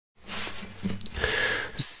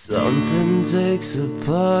Something takes a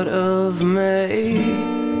part of me,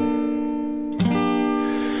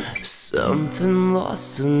 something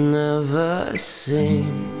lost and never seen.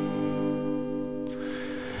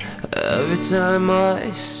 Every time I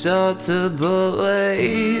start to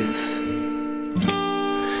believe,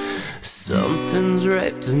 something's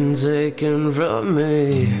raped and taken from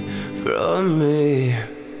me.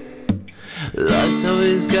 Life's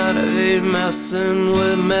always gotta be messing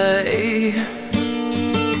with me.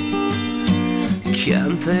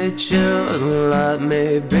 Can't they chill and let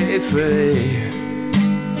me be free?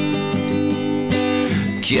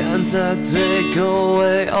 Can't I take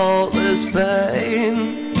away all this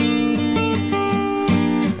pain?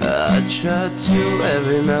 I try to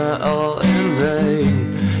every night, all in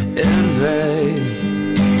vain, in vain.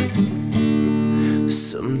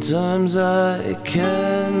 Sometimes I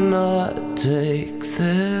cannot take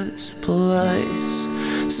this place.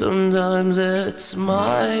 Sometimes it's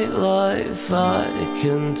my life I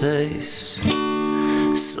can taste.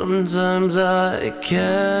 Sometimes I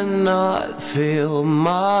cannot feel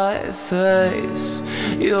my face.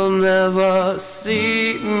 You'll never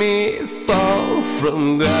see me fall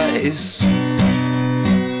from grace.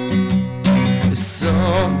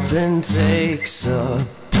 Something takes a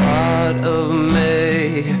part of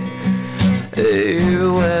me.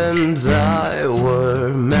 You and I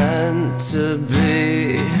were meant to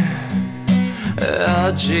be.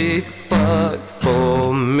 A cheap bug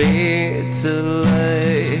for me to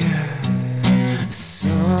lay.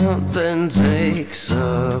 Something takes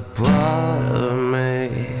a part of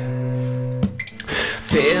me.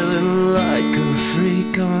 Feeling like a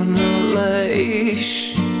freak on a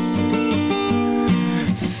leash.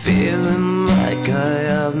 Feeling like I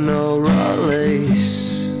have no release.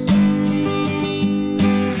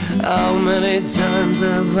 How many times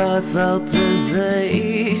have I felt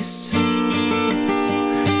diseased?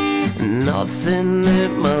 Nothing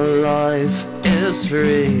in my life is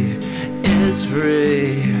free, is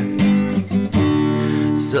free.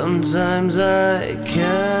 Sometimes I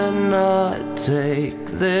cannot take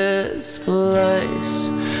this place.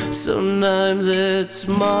 Sometimes it's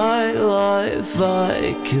my life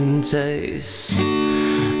I can taste.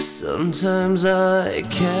 Sometimes I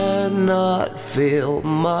cannot feel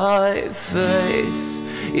my face.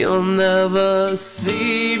 You'll never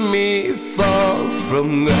see me fall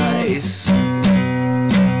from grace.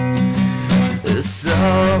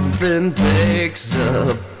 Something takes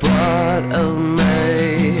a part of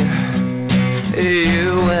me.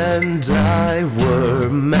 You and I were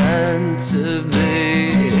meant to be.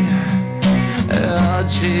 A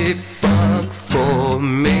cheap fuck for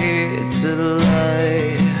me to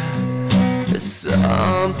lay.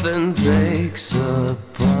 Something takes a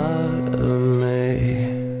part of me.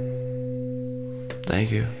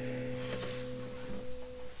 Thank you.